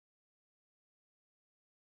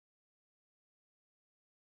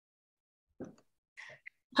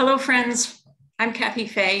Hello, friends. I'm Kathy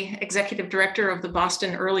Fay, Executive Director of the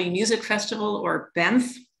Boston Early Music Festival, or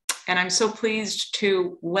BEMF, and I'm so pleased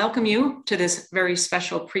to welcome you to this very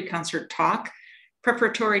special pre-concert talk,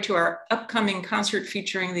 preparatory to our upcoming concert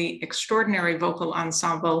featuring the extraordinary vocal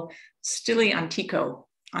ensemble Stile Antico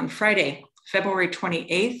on Friday, February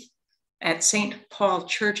 28th at St. Paul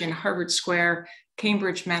Church in Harvard Square,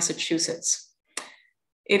 Cambridge, Massachusetts.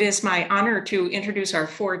 It is my honor to introduce our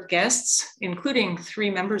four guests, including three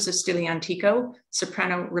members of Stile Antico,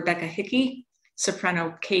 soprano Rebecca Hickey,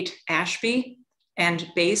 soprano Kate Ashby, and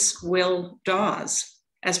bass Will Dawes,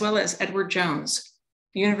 as well as Edward Jones,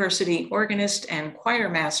 university organist and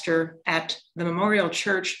choirmaster at the Memorial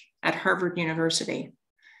Church at Harvard University.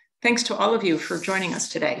 Thanks to all of you for joining us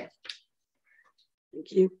today.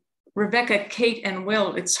 Thank you. Rebecca, Kate, and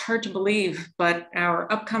Will, it's hard to believe, but our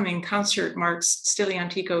upcoming concert marks Stile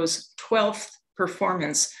Antico's 12th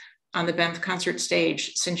performance on the BEMF concert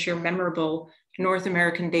stage since your memorable North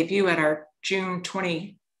American debut at our June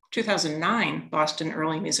 2009 Boston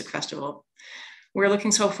Early Music Festival. We're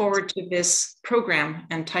looking so forward to this program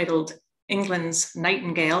entitled England's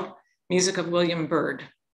Nightingale, Music of William Byrd,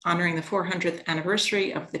 honoring the 400th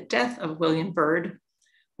anniversary of the death of William Byrd,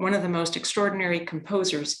 one of the most extraordinary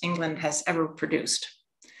composers England has ever produced.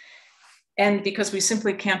 And because we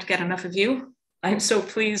simply can't get enough of you, I'm so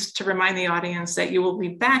pleased to remind the audience that you will be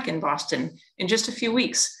back in Boston in just a few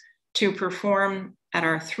weeks to perform at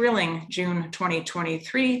our thrilling June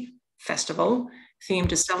 2023 festival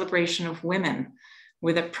themed a celebration of women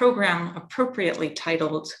with a program appropriately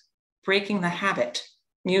titled Breaking the Habit,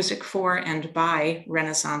 Music for and by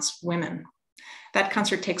Renaissance Women. That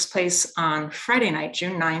concert takes place on Friday night,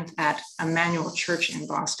 June 9th at Emmanuel Church in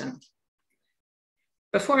Boston.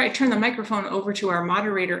 Before I turn the microphone over to our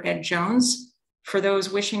moderator, Ed Jones, for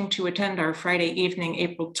those wishing to attend our Friday evening,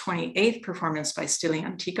 April 28th performance by Stile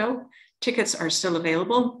Antico, tickets are still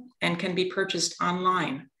available and can be purchased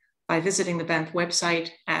online by visiting the BEMF website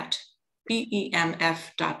at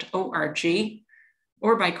BEMF.org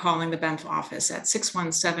or by calling the BEMF office at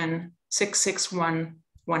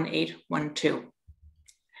 617-661-1812.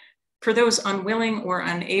 For those unwilling or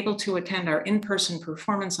unable to attend our in-person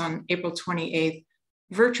performance on April 28th,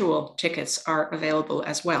 virtual tickets are available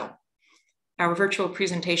as well. Our virtual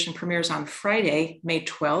presentation premieres on Friday, May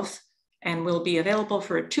 12th, and will be available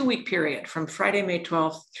for a 2-week period from Friday, May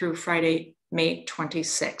 12th through Friday, May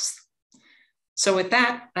 26th. So with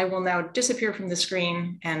that, I will now disappear from the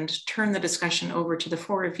screen and turn the discussion over to the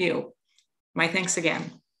four of you. My thanks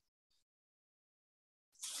again.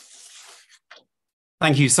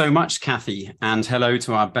 Thank you so much, Kathy, and hello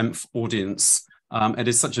to our BEMF audience. It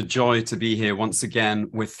is such a joy to be here once again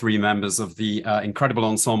with three members of the incredible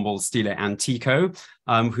ensemble Stile Antico,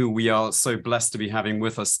 who we are so blessed to be having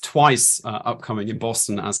with us twice upcoming in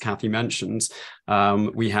Boston, as Kathy mentioned.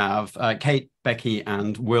 We have Kate, Becky,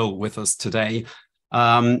 and Will with us today.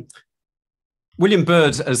 William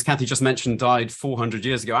Byrd, as Kathy just mentioned, died 400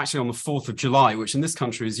 years ago, actually on the 4th of July, which in this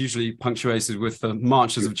country is usually punctuated with the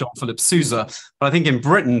marches of John Philip Sousa. But I think in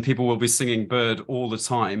Britain, people will be singing Byrd all the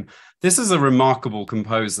time. This is a remarkable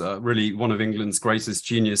composer, really one of England's greatest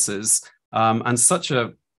geniuses, and such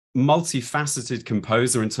a multifaceted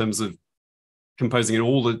composer in terms of composing in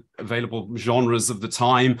all the available genres of the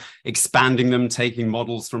time, expanding them, taking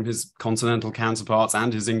models from his continental counterparts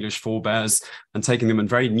and his English forebears, and taking them in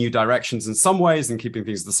very new directions in some ways and keeping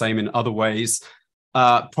things the same in other ways.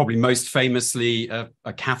 Probably most famously a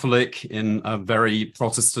Catholic in a very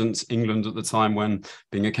Protestant England at the time when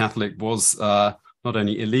being a Catholic was not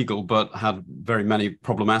only illegal, but had very many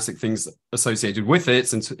problematic things associated with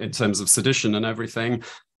it in terms of sedition and everything.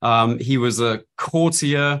 He was a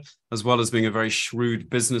courtier, as well as being a very shrewd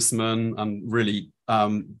businessman and really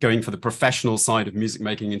going for the professional side of music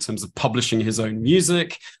making in terms of publishing his own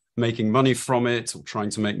music, making money from it, or trying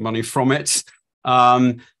to make money from it.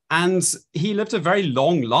 And he lived a very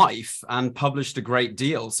long life and published a great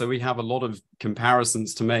deal. So we have a lot of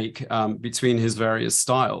comparisons to make between his various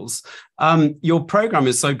styles. Your program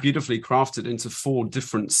is so beautifully crafted into 4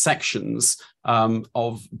 different sections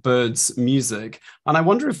of Byrd's music. And I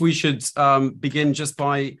wonder if we should begin just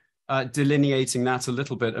by delineating that a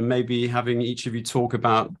little bit and maybe having each of you talk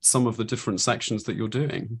about some of the different sections that you're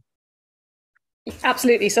doing.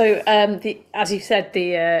 Absolutely. So, as you said,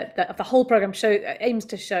 the whole program aims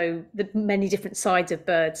to show the many different sides of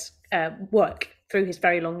Byrd's work through his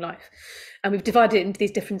very long life, and we've divided it into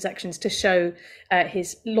these different sections to show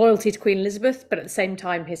his loyalty to Queen Elizabeth, but at the same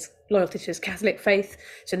time his loyalty to his Catholic faith.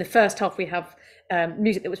 So, in the first half, we have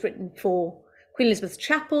music that was written for Queen Elizabeth's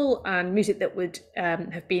Chapel and music that would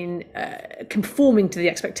have been conforming to the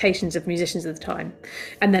expectations of musicians at the time,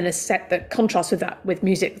 and then a set that contrasts with that with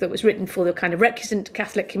music that was written for the kind of recusant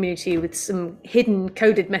Catholic community with some hidden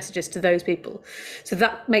coded messages to those people. So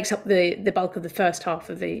that makes up the bulk of the first half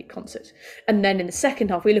of the concert. And then in the second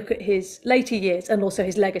half we look at his later years and also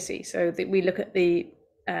his legacy. So that we look at the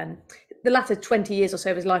latter 20 years or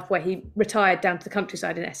so of his life where he retired down to the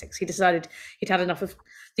countryside in Essex. He decided he'd had enough of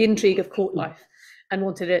the intrigue of court life and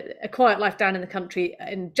wanted a quiet life down in the country,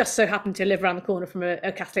 and just so happened to live around the corner from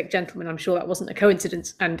a Catholic gentleman. I'm sure that wasn't a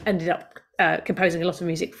coincidence, and ended up composing a lot of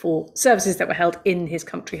music for services that were held in his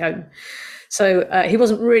country home. So he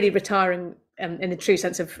wasn't really retiring in the true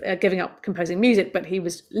sense of giving up composing music, but he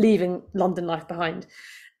was leaving London life behind.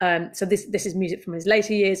 So this is music from his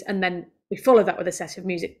later years, and then we follow that with a set of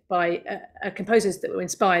music by composers that were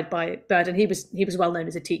inspired by Byrd, and he was well known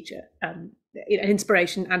as a teacher, an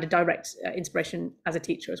inspiration and a direct inspiration as a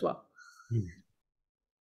teacher as well.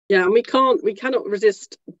 Yeah, and we cannot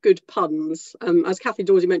resist good puns. As Kathy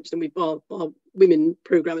Dawes mentioned, our women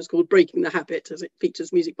programme is called Breaking the Habit, as it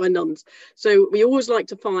features music by nuns. So we always like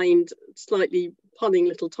to find slightly punning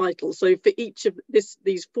little titles. So for each of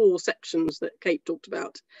these 4 sections that Kate talked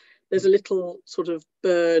about, there's a little sort of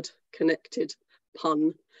Byrd connected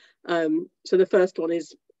pun. So the first one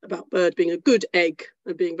is about Byrd being a good egg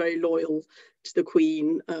and being very loyal to the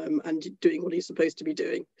Queen, and doing what he's supposed to be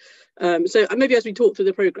doing. So maybe as we talk through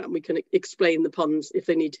the programme, we can explain the puns if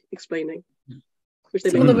they need explaining.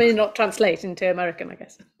 Some of them may not translate into American, I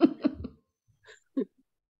guess.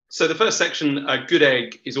 So the first section, Good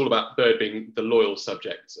Egg, is all about Byrd being the loyal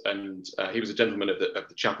subject, and he was a gentleman of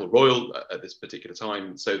the Chapel Royal at this particular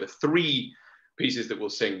time. So the 3 pieces that we'll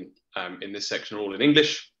sing in this section are all in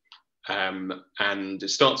English, and it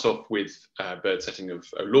starts off with Byrd's setting of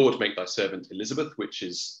 "O Lord, make thy servant Elizabeth," which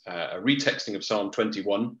is a retexting of Psalm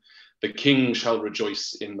 21. "The King shall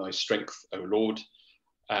rejoice in thy strength, O Lord."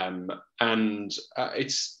 And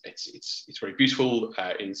it's very beautiful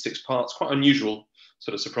in 6 parts, quite unusual,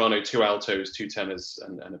 sort of soprano, 2 altos, 2 tenors,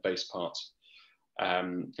 and a bass part.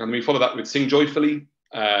 And then we follow that with "Sing Joyfully,"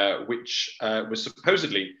 which was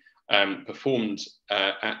supposedly performed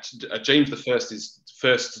at James I's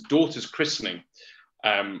first daughter's christening,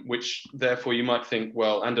 which therefore you might think,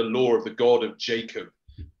 well, and a law of the God of Jacob,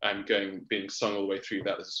 being sung all the way through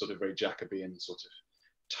that. There's a sort of very Jacobean sort of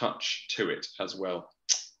touch to it as well.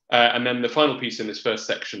 And then the final piece in this first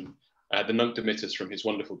section, the Nunc Dimittis from his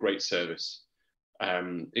wonderful Great Service.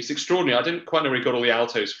 It's extraordinary. I didn't quite know where he got all the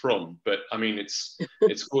altos from, but I mean,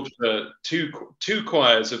 it's called for two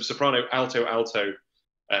choirs of soprano, alto, alto,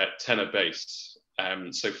 tenor, bass.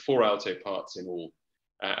 So 4 alto parts in all.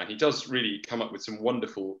 And he does really come up with some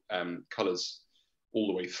wonderful colours all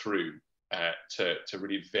the way through to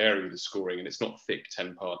really vary the scoring. And it's not thick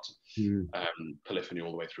 10-part polyphony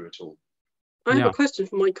all the way through at all. I have a question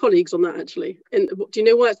for my colleagues on that, actually. And do you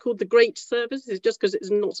know why it's called the Great Service? Is it just because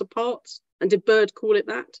it's lots of parts? And did Byrd call it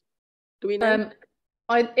that? Do we know?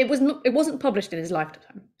 It wasn't published in his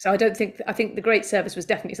lifetime, so I think the Great Service was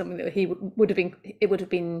definitely something that he would have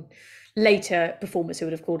been later performers who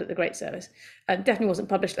would have called it the Great Service. Definitely wasn't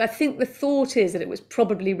published. I think the thought is that it was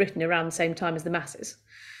probably written around the same time as the Masses,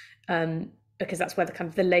 because that's where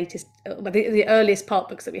the latest, the earliest part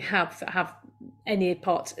books that we have that have any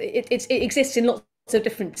parts. It exists in lots of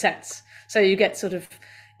different sets. So you get sort of,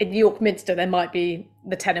 in York Minster, there might be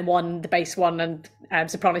the tenor 1, the bass 1, and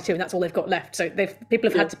soprano 2, and that's all they've got left. So people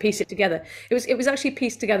have had to piece it together. It was actually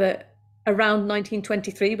pieced together around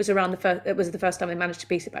 1923. It was the first time they managed to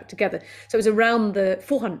piece it back together. So it was around the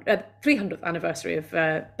 300th anniversary of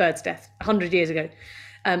Byrd's death, 100 years ago.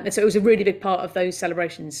 And so it was a really big part of those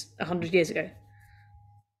celebrations 100 years ago.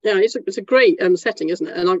 Yeah, it's a great setting, isn't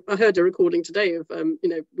it? And I heard a recording today of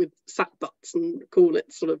with sackbuts and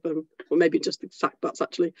cornets, sort of, or maybe just the sackbuts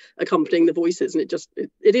actually accompanying the voices, and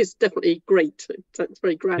it is definitely great. It's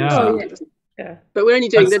very grand. Yeah. Sound, isn't it? Yeah. But we're only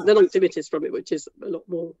doing the Nunc Dimittis from it, which is a lot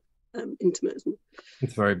more intimate, isn't it?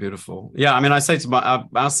 It's very beautiful. Yeah, I mean, I say to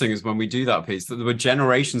our singers when we do that piece that there were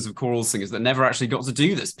generations of choral singers that never actually got to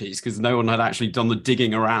do this piece because no one had actually done the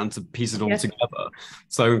digging around to piece it all together.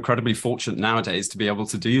 So incredibly fortunate nowadays to be able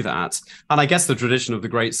to do that. And I guess the tradition of the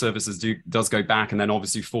great services does go back and then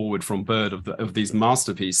obviously forward from Byrd of these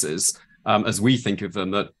masterpieces, as we think of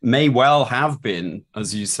them, that may well have been,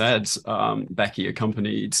 as you said, Becky,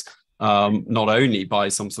 accompanied not only by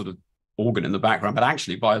some sort of organ in the background, but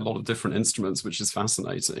actually by a lot of different instruments, which is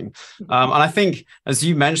fascinating. And I think, as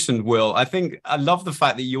you mentioned, Will, I love the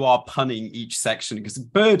fact that you are punning each section, because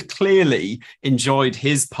Byrd clearly enjoyed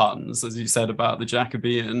his puns, as you said about the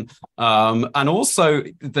Jacobean, and also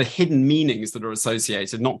the hidden meanings that are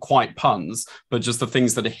associated, not quite puns, but just the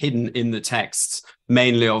things that are hidden in the texts,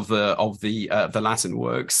 mainly of the Latin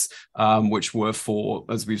works, which were for,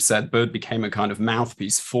 as we've said, Byrd became a kind of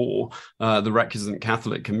mouthpiece for the recusant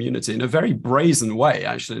Catholic community in a very brazen way,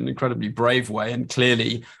 actually, an incredibly brave way, and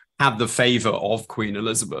clearly had the favor of Queen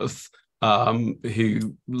Elizabeth,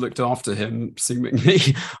 who looked after him seemingly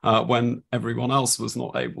when everyone else was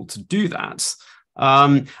not able to do that.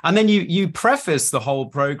 And then you preface the whole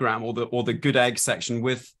program, or the Good Egg section,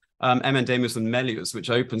 with Emendamus and Melius,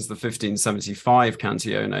 which opens the 1575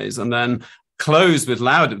 canciones, and then close with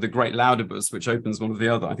the Great Laudibus, which opens one of the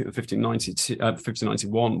other, I think the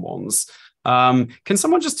 1591 ones. Can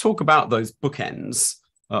someone just talk about those bookends?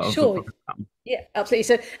 Sure. Yeah, absolutely.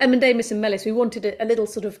 So Emendamus and Melius, we wanted a little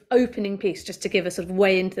sort of opening piece just to give a sort of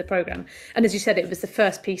way into the programme. And as you said, it was the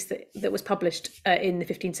first piece that was published in the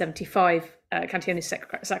 1575 Cantiones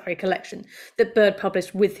Sacrae collection that Byrd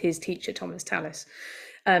published with his teacher, Thomas Tallis.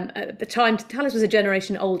 At the time, Tallis was a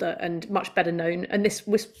generation older and much better known, and this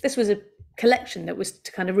was a collection that was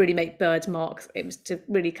to kind of really make Byrd's mark. It was to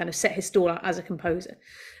really kind of set his stall out as a composer,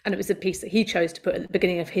 and it was the piece that he chose to put at the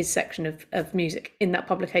beginning of his section of music in that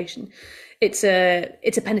publication. It's a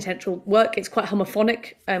penitential work. It's quite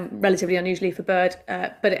homophonic, relatively unusually for Byrd,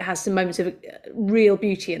 but it has some moments of real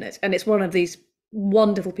beauty in it, and it's one of these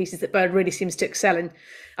wonderful pieces that Byrd really seems to excel in.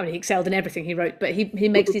 I mean, he excelled in everything he wrote, but he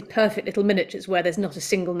makes these perfect little miniatures where there's not a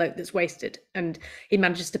single note that's wasted, and he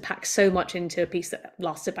manages to pack so much into a piece that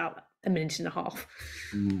lasts about a minute and a half.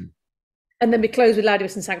 And then we close with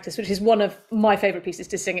Laudibus and Sanctus, which is one of my favourite pieces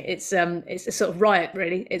to sing. It's a sort of riot,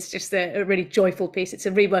 really. It's just a really joyful piece. It's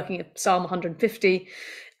a reworking of Psalm 150,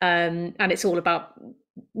 and it's all about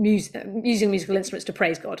using musical instruments to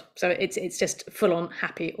praise God. So it's just full on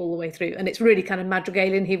happy all the way through, and it's really kind of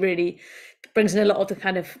madrigalian. He really brings in a lot of the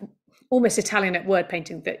kind of almost Italianate word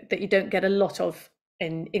painting that you don't get a lot of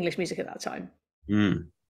in English music at that time.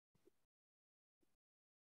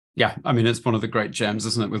 Yeah, I mean, it's one of the great gems,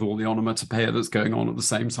 isn't it, with all the onomatopoeia that's going on at the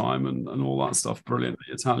same time and all that stuff, brilliantly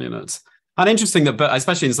Italianate. And interesting that, but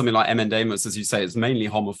especially in something like Emendamus, as you say, it's mainly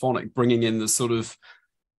homophonic, bringing in the sort of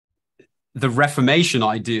the Reformation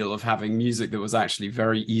ideal of having music that was actually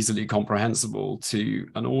very easily comprehensible to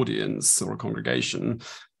an audience or a congregation,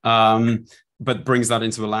 but brings that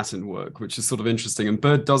into a Latin work, which is sort of interesting. And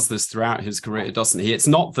Byrd does this throughout his career, doesn't he? It's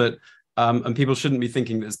not that, and people shouldn't be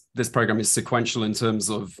thinking this program is sequential in terms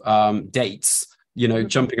of dates,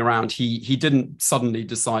 jumping around. He didn't suddenly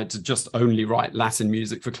decide to just only write Latin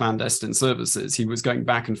music for clandestine services. He was going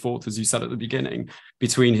back and forth, as you said at the beginning,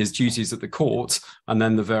 between his duties at the court and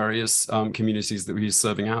then the various communities that he was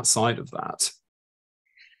serving outside of that.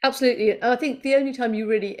 Absolutely. I think the only time you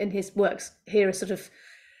really, in his works, hear a sort of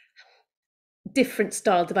different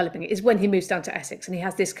style developing is when he moves down to Essex, and he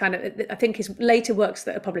has this kind of, I think his later works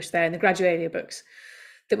that are published there in the Gradualia books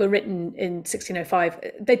that were written in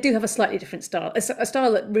 1605, they do have a slightly different style, a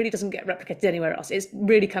style that really doesn't get replicated anywhere else. It's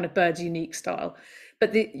really kind of Byrd's unique style.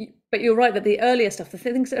 But you're right that the earlier stuff, the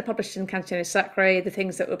things that are published in Cantiones Sacrae, the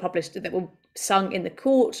things that were published that were sung in the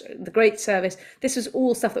court, the great service, this was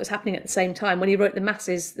all stuff that was happening at the same time. When he wrote the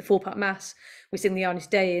masses, the 4-part mass, we sing the Agnus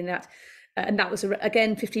Dei in that, and that was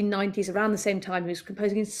again 1590s, around the same time. He was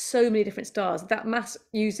composing in so many different styles. That mass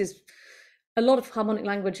uses a lot of harmonic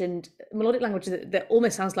language and melodic language that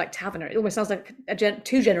almost sounds like Taverner. It almost sounds like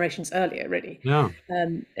 2 generations earlier, really. Yeah. I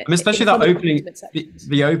mean, especially that opening,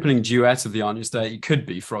 the opening duet of the Agnus Dei could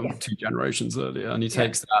be from 2 generations earlier, and he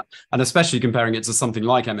takes that, and especially comparing it to something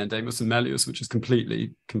like Emendamus and Melius, which is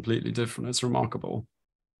completely different. It's remarkable.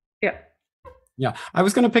 Yeah. Yeah, I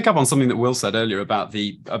was going to pick up on something that Will said earlier about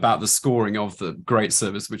the scoring of the great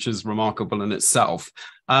service, which is remarkable in itself.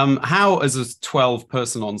 How, as a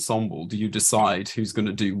 12-person ensemble, do you decide who's going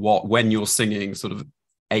to do what when you're singing sort of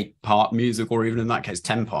 8-part music, or even in that case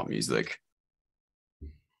 10-part music?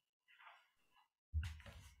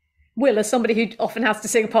 Will, as somebody who often has to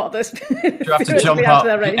sing a part of this, do you have to jump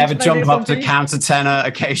up to countertenor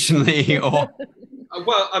occasionally, or?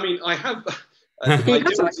 Well, I mean, I have. He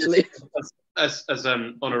has actually. As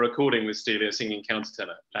on a recording with Stile singing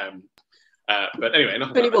countertenor, but anyway,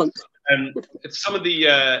 enough about that. Some of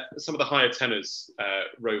the higher tenors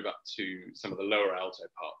rove up to some of the lower alto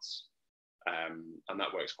parts, and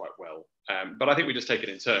that works quite well. But I think we just take it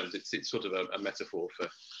in turns. It's sort of a metaphor for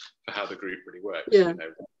how the group really works. Yeah,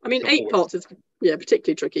 I mean, 8 parts is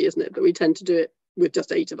particularly tricky, isn't it? But we tend to do it with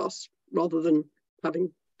just 8 of us, rather than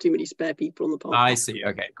having too many spare people on the part. I see.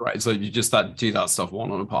 Okay, great. So you just do that stuff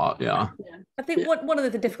one on a part. Yeah. I think one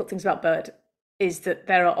of the difficult things about Byrd is that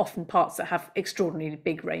there are often parts that have extraordinarily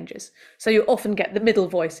big ranges. So you often get the middle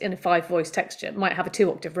voice in a 5-voice texture might have a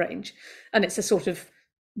 2-octave range, and it's a sort of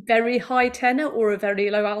very high tenor or a very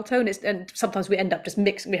low alto, and sometimes we end up just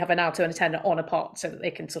mixing. We have an alto and a tenor on a part so that they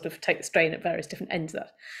can sort of take the strain at various different ends of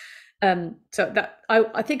that. So that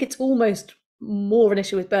I think it's almost more of an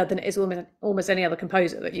issue with Byrd than it is almost any other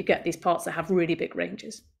composer, that you get these parts that have really big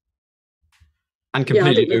ranges. And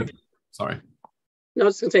completely sorry. No, I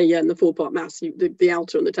was going to say, in the 4-part mass, the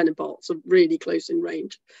alto and the tenor parts are really close in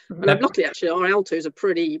range. And luckily, actually, our altos are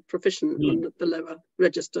pretty proficient on the lower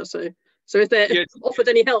register. So if they're offered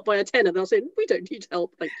any help by a tenor, they'll say, we don't need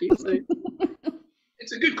help, thank you. So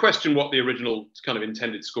it's a good question what the original kind of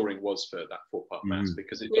intended scoring was for that 4-part mass,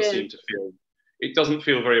 because it does seem to feel, it doesn't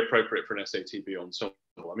feel very appropriate for an SATB ensemble.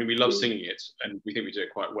 I mean, we love singing it, and we think we do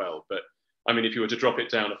it quite well. But I mean, if you were to drop it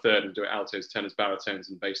down a third and do it altos, tenors, baritones,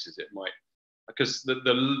 and basses, it might, because the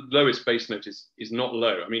lowest bass note is not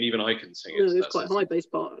low. I mean, even I can sing it. No, it's quite a high bass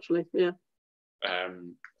part, actually. Yeah.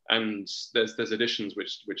 And there's additions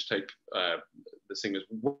which take the singers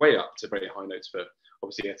way up to very high notes for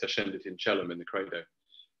obviously Eta scendit in cellum in the credo.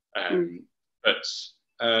 But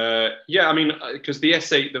yeah, I mean, because the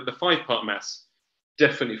the 5-part mass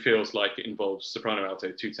definitely feels like it involves soprano,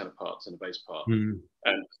 alto, 2 tenor parts and a bass part.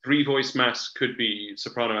 And 3-voice mass could be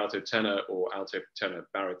soprano, alto, tenor, or alto, tenor,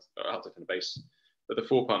 baritone, alto, tenor, bass. But the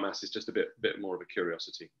 4-part mass is just a bit more of a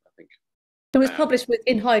curiosity, I think. It was published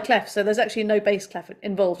in high clef, so there's actually no bass clef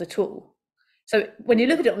involved at all. So when you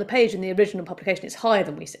look at it on the page in the original publication, it's higher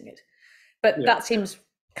than we sing it. But that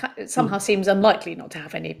somehow seems unlikely not to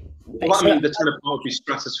have any bass. Well, I mean, the tenor part would be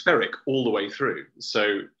stratospheric all the way through.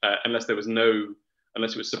 So unless it was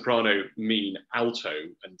soprano, mean, alto,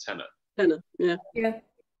 and tenor. Tenor,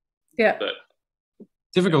 yeah. But,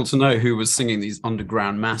 difficult to know who was singing these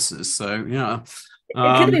underground masses. So yeah. It could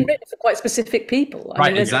have been written for quite specific people.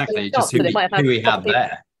 Right, exactly. Just who we had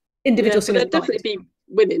there. Individual singers. There'd definitely be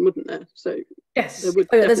women, wouldn't there? So yes, there would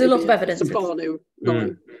there's a lot of evidence. Soprano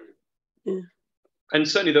line. And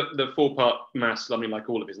certainly the 4-part mass, I mean, like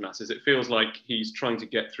all of his masses, it feels like he's trying to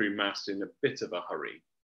get through mass in a bit of a hurry,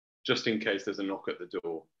 just in case there's a knock at the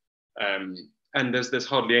door. And there's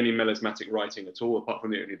hardly any melismatic writing at all, apart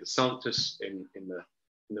from only the Sanctus in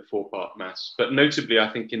the 4-part mass. But notably, I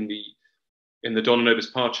think in the Dona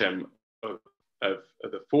Nobis Pacem of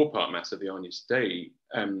the 4-part mass of the Agnus Dei,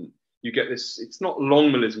 you get this, it's not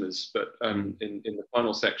long melismas, but in the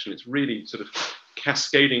final section, it's really sort of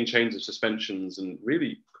cascading chains of suspensions and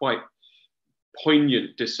really quite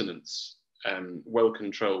poignant dissonance, well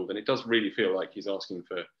controlled. And it does really feel like he's asking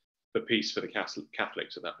for peace for the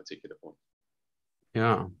Catholics at that particular point.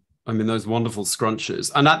 Yeah. I mean, those wonderful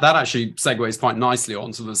scrunches. And that actually segues quite nicely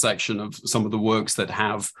onto the section of some of the works that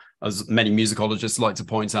have, as many musicologists like to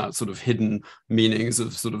point out, sort of hidden meanings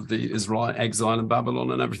of sort of the Israelite exile in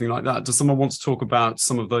Babylon and everything like that. Does someone want to talk about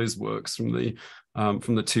some of those works from the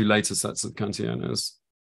 2 later sets of canciones?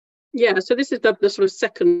 Yeah, so this is the sort of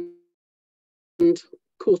second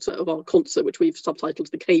quarter of our concert, which we've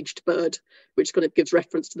subtitled The Caged Byrd, which kind of gives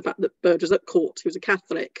reference to the fact that Byrd was at court. He was a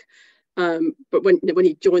Catholic. But when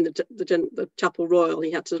he joined the Chapel Royal,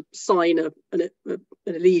 he had to sign an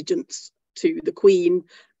allegiance to the Queen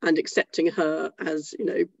and accepting her as,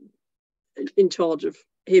 in charge of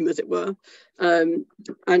him, as it were. And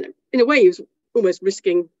in a way, he was almost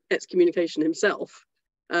risking excommunication himself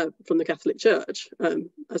from the Catholic Church,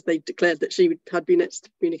 as they declared that she had been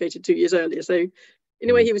excommunicated 2 years earlier. So in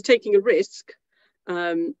a way, he was taking a risk.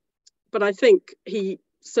 But I think he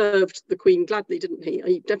served the Queen gladly, didn't he?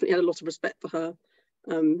 He definitely had a lot of respect for her,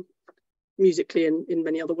 musically and in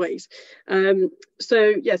many other ways. So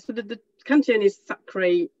the Cantiones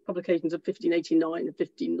Sacrae publications of 1589 and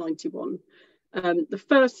 1591. The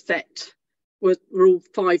first set were all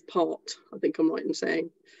 5-part, I think I'm right in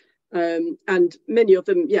saying. And many of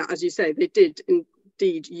them, as you say, they did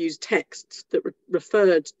indeed use texts that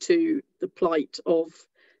referred to the plight of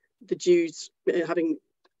the Jews having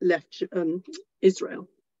left Israel,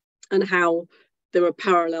 and how there were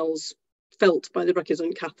parallels felt by the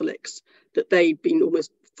recusant Catholics, that they'd been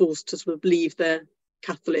almost forced to sort of leave their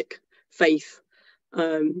Catholic faith,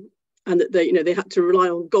 and that they had to rely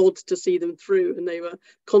on God to see them through, and they were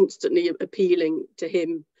constantly appealing to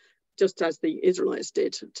him, just as the Israelites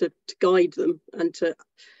did, to guide them and to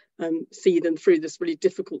see them through this really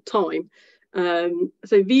difficult time.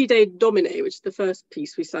 So Vide Domine, which is the first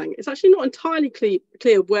piece we sang, it's actually not entirely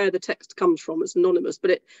clear where the text comes from. It's anonymous,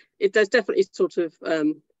 but there's definitely sort of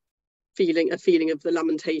a feeling of the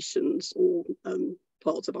Lamentations, or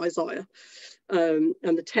parts of Isaiah. And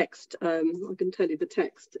the text, I can tell you the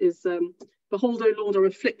text is, behold, O Lord, our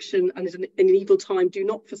affliction, and in an evil time, do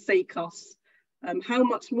not forsake us. How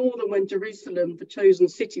much more than when Jerusalem, the chosen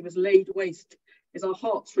city, was laid waste, is our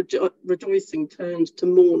hearts rejoicing turned to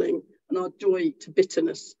mourning, and our joy to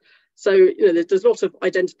bitterness. So, there's a lot of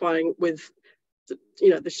identifying with,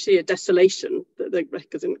 the sheer desolation that the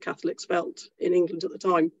recusant Catholics felt in England at the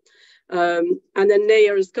time. And then Ne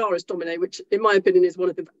Ascaris Domine, which in my opinion is one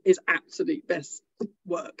of his absolute best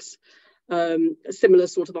works. A similar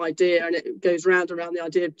sort of idea, and it goes round around the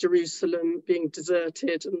idea of Jerusalem being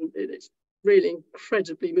deserted, and it's really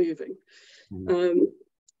incredibly moving. And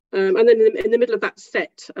then in the middle of that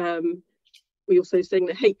set, we also sing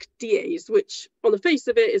the Haec Dies, which on the face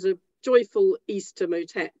of it is a joyful Easter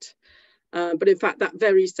motet. But in fact, that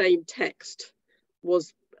very same text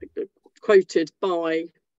was quoted by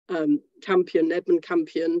Edmund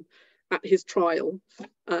Campion at his trial,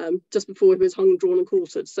 just before he was hung, drawn and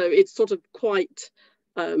quartered. So it's sort of quite,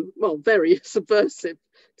 very subversive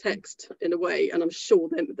text in a way. And I'm sure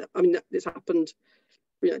this happened,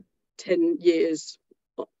 10 years.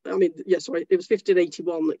 It was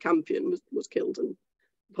 1581 that Campion was killed, and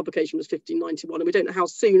publication was 1591. And we don't know how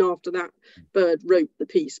soon after that Byrd wrote the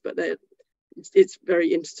piece, but it's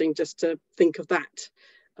very interesting just to think of that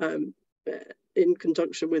in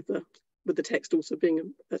conjunction with the text also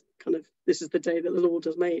being a kind of, this is the day that the Lord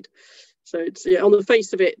has made. So it's, on the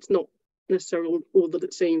face of it, it's not necessarily all that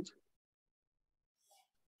it seems.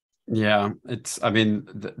 Yeah,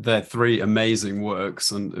 they're three amazing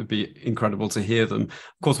works, and it'd be incredible to hear them.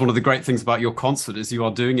 Of course, one of the great things about your concert is you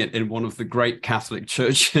are doing it in one of the great Catholic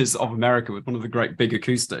churches of America, with one of the great big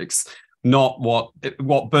acoustics. Not what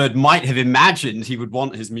Byrd might have imagined he would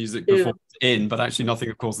want his music performed in, but actually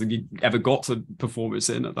nothing, of course, that he ever got to perform it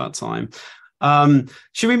in at that time.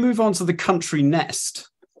 Should we move on to the Country Nest?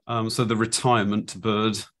 So the retirement to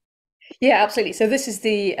Byrd. Yeah, absolutely. So this is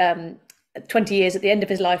the 20 years at the end of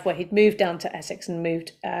his life, where he'd moved down to Essex and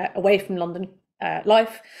moved away from London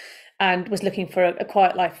life, and was looking for a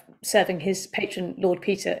quiet life, serving his patron, Lord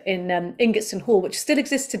Peter, in Ingatestone Hall, which still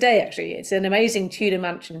exists today, actually. It's an amazing Tudor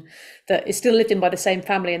mansion that is still lived in by the same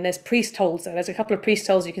family, and there's priest holes there. There's a couple of priest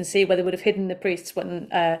holes you can see where they would have hidden the priests when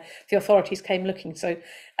the authorities came looking. So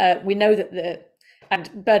we know that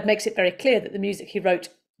and Byrd makes it very clear that the music he wrote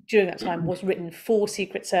during that time was written for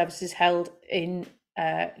secret services held in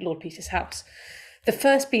Lord Peter's house. The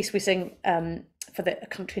first piece we sing for the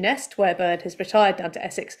Country Nest, where Byrd has retired down to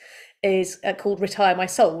Essex, is called Retire My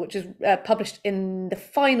Soul, which is published in the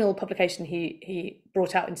final publication he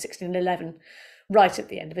brought out in 1611, right at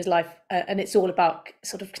the end of his life. And it's all about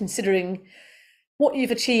sort of considering what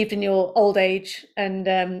you've achieved in your old age,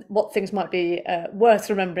 and what things might be worth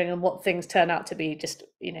remembering, and what things turn out to be just,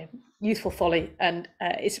 youthful folly. And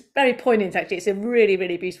it's very poignant, actually. It's a really,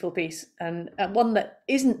 really beautiful piece, and one that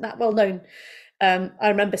isn't that well known. I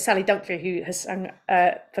remember Sally Dunkley, who has sung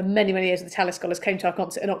for many, many years with the Tallis Scholars, came to our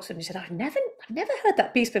concert in Oxford, and she said, I've never heard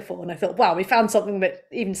that piece before. And I thought, wow, we found something that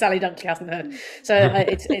even Sally Dunkley hasn't heard. So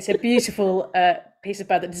it's a beautiful piece of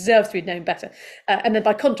Byrd that deserves to be known better. And then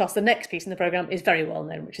by contrast, the next piece in the programme is very well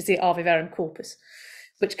known, which is the Ave Verum Corpus,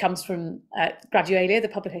 which comes from Gradualia, the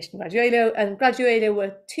publication Gradualia. And Gradualia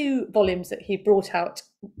were 2 volumes that he brought out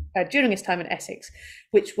during his time in Essex,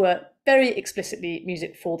 which were very explicitly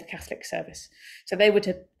music for the Catholic service. So they were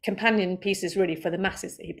companion pieces really for the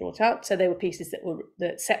masses that he brought out. So they were pieces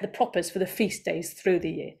that set the propers for the feast days through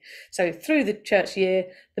the year. So through the church year,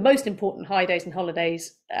 the most important high days and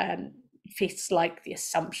holidays, feasts like the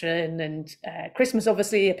Assumption and Christmas,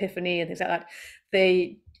 obviously, Epiphany and things like that,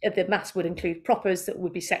 the mass would include propers that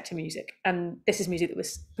would be set to music. And this is music that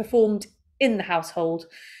was performed in the household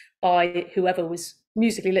by whoever was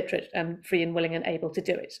musically literate and free and willing and able to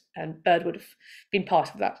do it. And Byrd would have been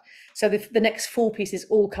part of that. So the next 4 pieces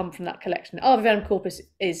all come from that collection. Ave Verum Corpus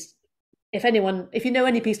is, if you know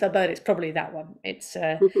any piece by Byrd, it's probably that one. It's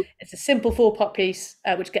a simple 4-part piece,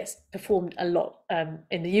 which gets performed a lot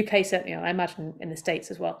in the UK, certainly, I imagine in the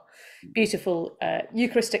States as well. Beautiful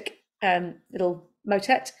Eucharistic little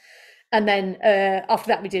motet. And then after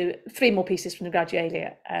that, we do 3 more pieces from the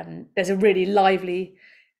Gradualia. There's a really lively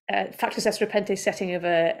Factus est Repente setting of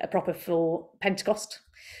a proper for Pentecost.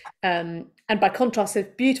 And by contrast, a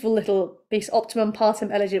beautiful little piece, Optimum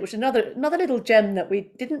Partem Elegiac, which is another little gem that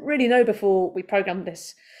we didn't really know before we programmed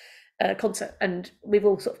this concert, and we've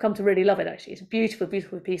all sort of come to really love it, actually. It's a beautiful,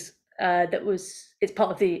 beautiful piece it's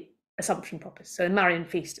part of the Assumption Propers. So a Marian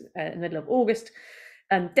feast in the middle of August,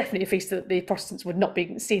 and definitely a feast that the Protestants would not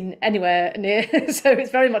be seen anywhere near. So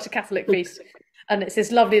it's very much a Catholic feast. and it's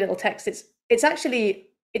this lovely little text. It's actually,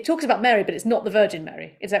 it talks about Mary, but it's not the Virgin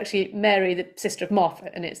Mary. It's actually Mary, the sister of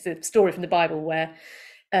Martha, and it's the story from the Bible where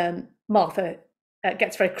Martha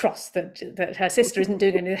gets very cross that her sister isn't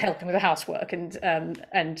doing any helping with the housework,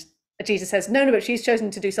 and Jesus says, no, but she's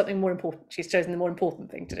chosen to do something more important. She's chosen the more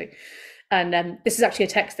important thing to do. And this is actually a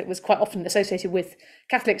text that was quite often associated with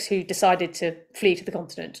Catholics who decided to flee to the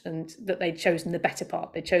continent, and that they'd chosen the better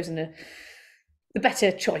part. They'd chosen the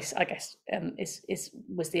better choice, I guess,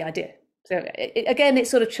 was the idea. So again, it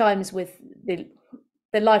sort of chimes with the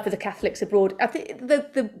life of the Catholics abroad. I think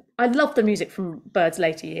I love the music from Byrd's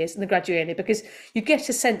later years and the Graduale, because you get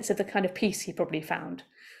a sense of the kind of peace he probably found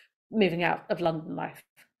moving out of London life.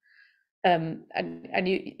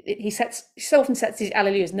 He so often sets these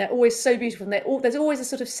alleluias, and they're always so beautiful, and there's always a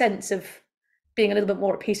sort of sense of being a little bit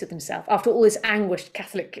more at peace with himself after all this anguished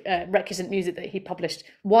Catholic recusant music that he published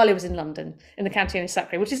while he was in London in the Cantione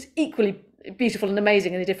Sacre, which is equally beautiful and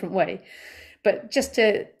amazing in a different way. But just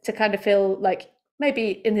to kind of feel like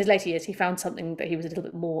maybe in his later years he found something that he was a little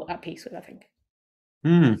bit more at peace with, I think.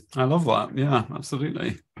 I love that. Yeah,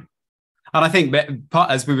 absolutely. And I think,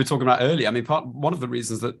 as we were talking about earlier, I mean, one of the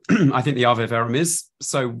reasons that I think the Ave Verum is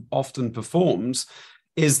so often performed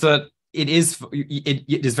is that it is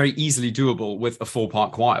very easily doable with a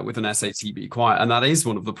 4-part choir, with an SATB choir. And that is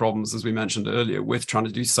one of the problems, as we mentioned earlier, with trying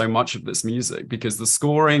to do so much of this music, because the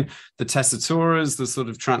scoring, the tessituras, the sort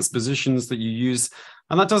of transpositions that you use.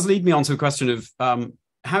 And that does lead me on to a question of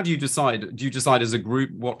how do you decide? Do you decide as a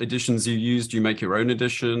group what editions you use? Do you make your own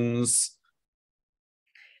editions?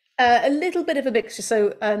 A little bit of a mixture.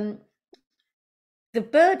 So a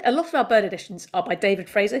lot of our Byrd editions are by David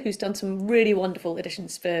Fraser, who's done some really wonderful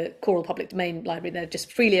editions for Choral Public Domain Library. They're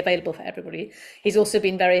just freely available for everybody. He's also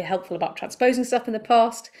been very helpful about transposing stuff in the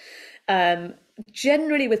past.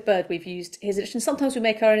 Generally with Byrd, we've used his editions. Sometimes we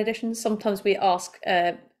make our own editions. Sometimes we ask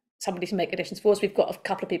somebody to make editions for us. We've got a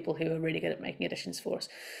couple of people who are really good at making editions for us.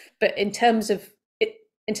 But in terms of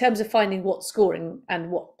finding what scoring and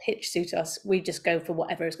what pitch suit us, we just go for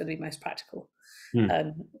whatever is going to be most practical.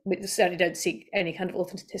 We certainly don't seek any kind of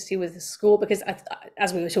authenticity with the score, because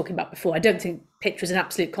as we were talking about before, I don't think pitch was an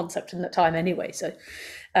absolute concept in that time anyway. So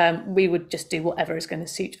we would just do whatever is going to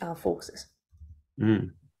suit our forces.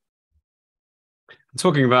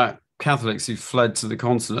 Talking about Catholics who fled to the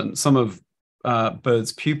continent, some of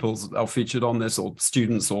Byrd's pupils are featured on this, or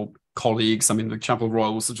students or colleagues. I mean, the Chapel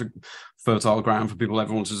Royal was such a fertile ground for people,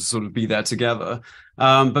 everyone to sort of be there together.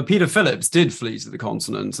 But Peter Phillips did flee to the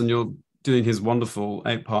continent, and you're doing his wonderful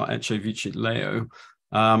 8-part Ecce Vici Leo,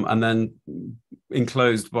 and then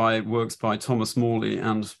enclosed by works by Thomas Morley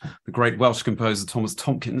and the great Welsh composer Thomas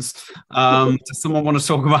Tomkins. Does someone want to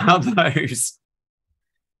talk about those?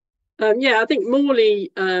 Yeah, I think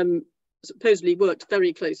Morley supposedly worked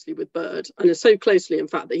very closely with Byrd, and so closely, in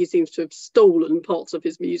fact, that he seems to have stolen parts of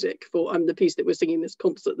his music for the piece that we're singing this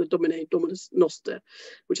concert, the Domine Dominus Noster,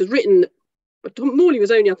 which was written. Morley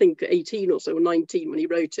was only, I think, 18 or so, or 19 when he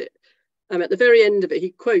wrote it. At the very end of it,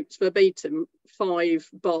 he quotes verbatim 5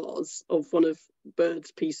 bars of one of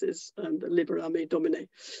Byrd's pieces, the Libera Me Domine.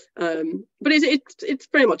 But it's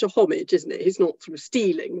very much a homage, isn't it? He's not sort of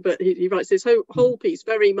stealing, but he writes this whole piece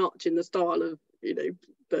very much in the style of,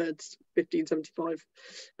 Byrd's 1575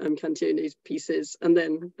 Cantiones pieces. And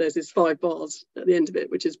then there's his 5 bars at the end of it,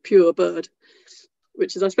 which is pure Byrd,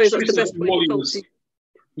 which is, I suppose, that's the best way to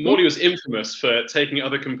Morley was infamous for taking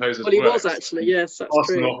other composers' works. Well, he works, was actually, yes, that's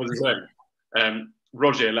true. Off as his own.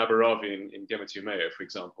 Roger Labaravi in Gemma Meo, for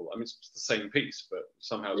example. I mean, it's the same piece, but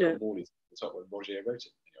somehow it's got Morley to the top when Roger wrote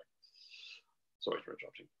it. Anyway, sorry for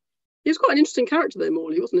interrupting. He was quite an interesting character though,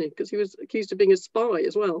 Morley, wasn't he? Because he was accused of being a spy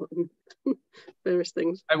as well, and various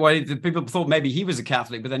things. Well, the people thought maybe he was a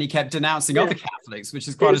Catholic, but then he kept denouncing other Catholics, which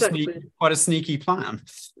is quite a sneaky plan.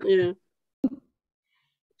 Yeah.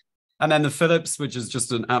 And then the Phillips, which is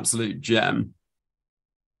just an absolute gem.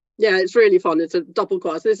 Yeah, it's really fun. It's a double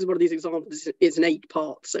choir. So this is one of these examples. It's an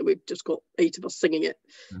 8-part, so we've just got 8 of us singing it,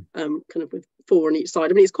 kind of with 4 on each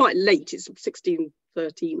side. I mean, it's quite late. It's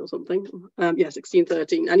 1613 or something.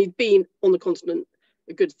 1613. And he'd been on the continent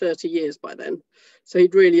a good 30 years by then. So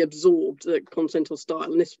he'd really absorbed the continental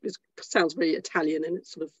style. And this sounds very Italian, and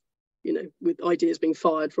it's sort of, with ideas being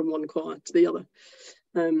fired from one choir to the other.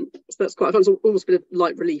 So that's quite fun. It's almost a bit of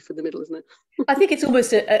light relief in the middle, isn't it? I think it's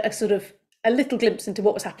almost a sort of a little glimpse into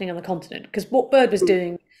what was happening on the continent, because what Byrd was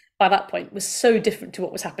doing by that point was so different to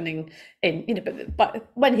what was happening but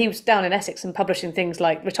when he was down in Essex and publishing things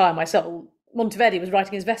like Retire My Soul, Monteverdi was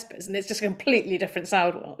writing his Vespers, and it's just a completely different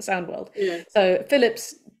sound world. Yeah. So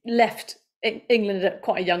Phillips left England at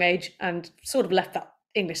quite a young age and sort of left that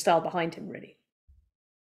English style behind him, really.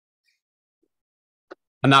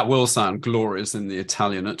 And that will sound glorious in the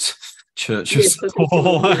Italianate church. Yes, I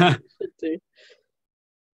think so.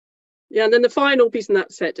 Yeah, and then the final piece in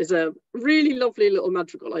that set is a really lovely little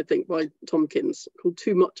madrigal, I think, by Tomkins called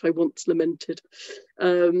 "Too Much I Once Lamented,"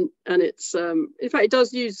 and it's in fact it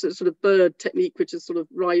does use a sort of Byrd technique, which is sort of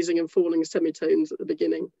rising and falling semitones at the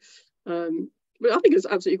beginning. But I think it's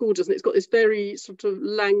absolutely gorgeous, and it's got this very sort of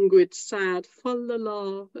languid, sad fa la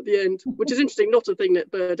la at the end, which is interesting. Not a thing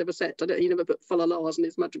that Byrd ever said. He never put fa la las in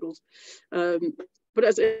his madrigals, but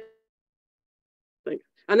as a thing,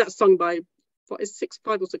 and that's sung by. What is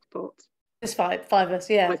 5 or 6 parts? Just five of us,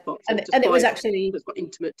 yeah. 5 parts, and it was actually it's quite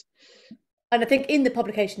intimate. And I think in the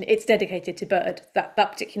publication it's dedicated to Byrd. That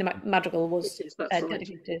particular madrigal was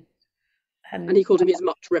dedicated to. And he called him his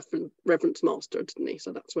much reverence master, didn't he?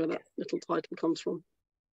 So that's where that little title comes from.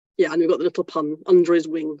 Yeah, and we've got the little pun, under his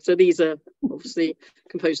wing. So these are obviously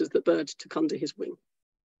composers that Byrd took under his wing.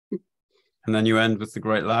 And then you end with the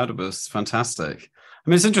great Laudibus. Fantastic. I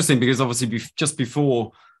mean, it's interesting because obviously just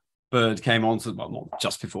before Byrd came on to, well, not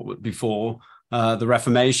just before, but before the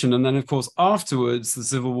Reformation, and then of course afterwards the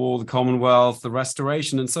Civil War, the Commonwealth, the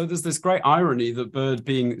Restoration. And so there's this great irony that Byrd,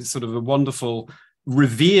 being sort of a wonderful,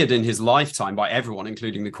 revered in his lifetime by everyone,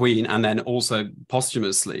 including the Queen, and then also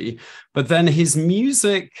posthumously, but then his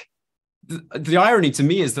music, the irony to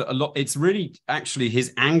me is that it's really actually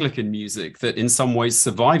his Anglican music that in some ways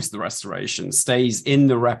survives the Restoration, stays in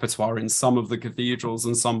the repertoire in some of the cathedrals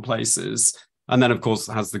and some places. And then, of course,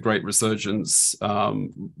 has the great resurgence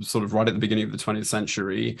sort of right at the beginning of the 20th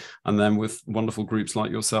century. And then with wonderful groups like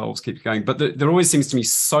yourselves keep going. But there always seems to me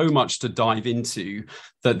so much to dive into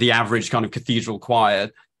that the average kind of cathedral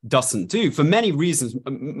choir doesn't do, for many reasons,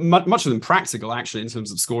 much of them practical, actually, in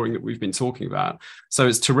terms of scoring that we've been talking about. So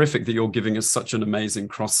it's terrific that you're giving us such an amazing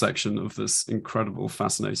cross-section of this incredible,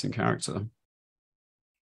 fascinating character.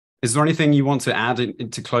 Is there anything you want to add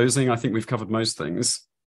into closing? I think we've covered most things.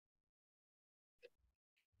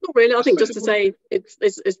 Not really. I think just to say it's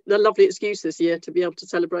a lovely excuse this year to be able to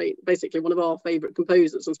celebrate basically one of our favourite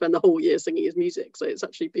composers and spend the whole year singing his music. So it's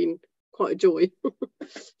actually been quite a joy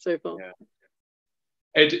so far. Yeah.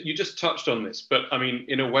 Ed, you just touched on this, but I mean,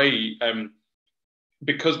 in a way,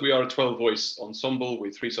 because we are a 12-voice ensemble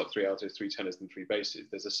with 3 sop, 3 altos, 3 tenors, and 3 basses,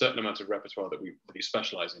 there's a certain amount of repertoire that we really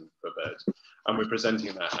specialise in for Byrd, and we're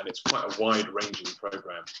presenting that, and it's quite a wide-ranging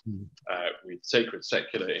programme with sacred,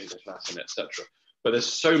 secular, English, Latin, etc. But there's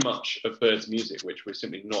so much of Byrd's music which we're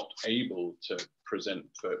simply not able to present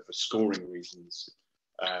for scoring reasons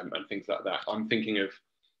and things like that. I'm thinking of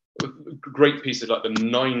great pieces like the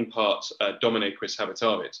 9-part Domine Quis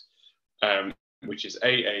Habitavit, which is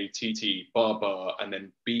A-A-T-T, bar, and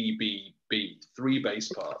then B-B-B, 3 bass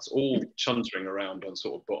parts, all chuntering around on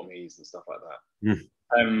sort of bottom E's and stuff like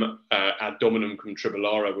that. Ad Dominum cum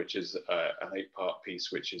Tribulare, which is an 8-part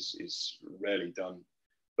piece, which is rarely done,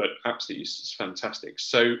 but absolutely fantastic.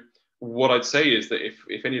 So what I'd say is that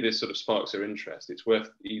if any of this sort of sparks your interest, it's worth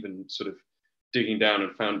even sort of digging down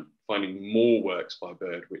and finding more works by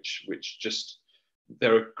Byrd, which just,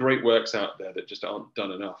 there are great works out there that just aren't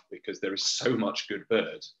done enough because there is so much good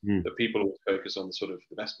Byrd that people always focus on sort of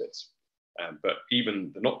the best bits. But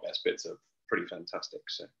even the not best bits are pretty fantastic.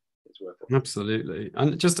 So it's worth it. Absolutely.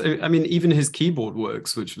 And just, I mean, even his keyboard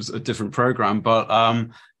works, which was a different program, but,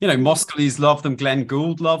 you know, Moscheles loved them. Glenn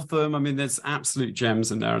Gould loved them. I mean, there's absolute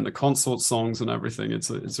gems in there, and the consort songs and everything.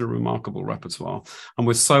 It's a remarkable repertoire. And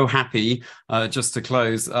we're so happy, just to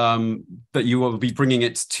close, that you will be bringing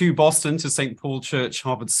it to Boston, to St. Paul Church,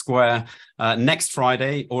 Harvard Square, next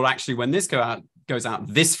Friday, or actually when this goes out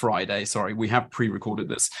this Friday. Sorry, we have pre-recorded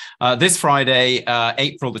this. This Friday,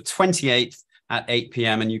 April the 28th, at 8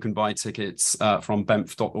 p.m. and you can buy tickets from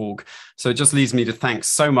BEMF.org. So it just leaves me to thank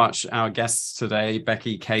so much our guests today,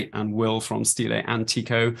 Becky, Kate, and Will from Stile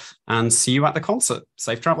Antico, and see you at the concert.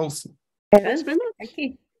 Safe travels. Thanks very much. Thank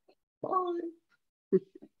you. Bye.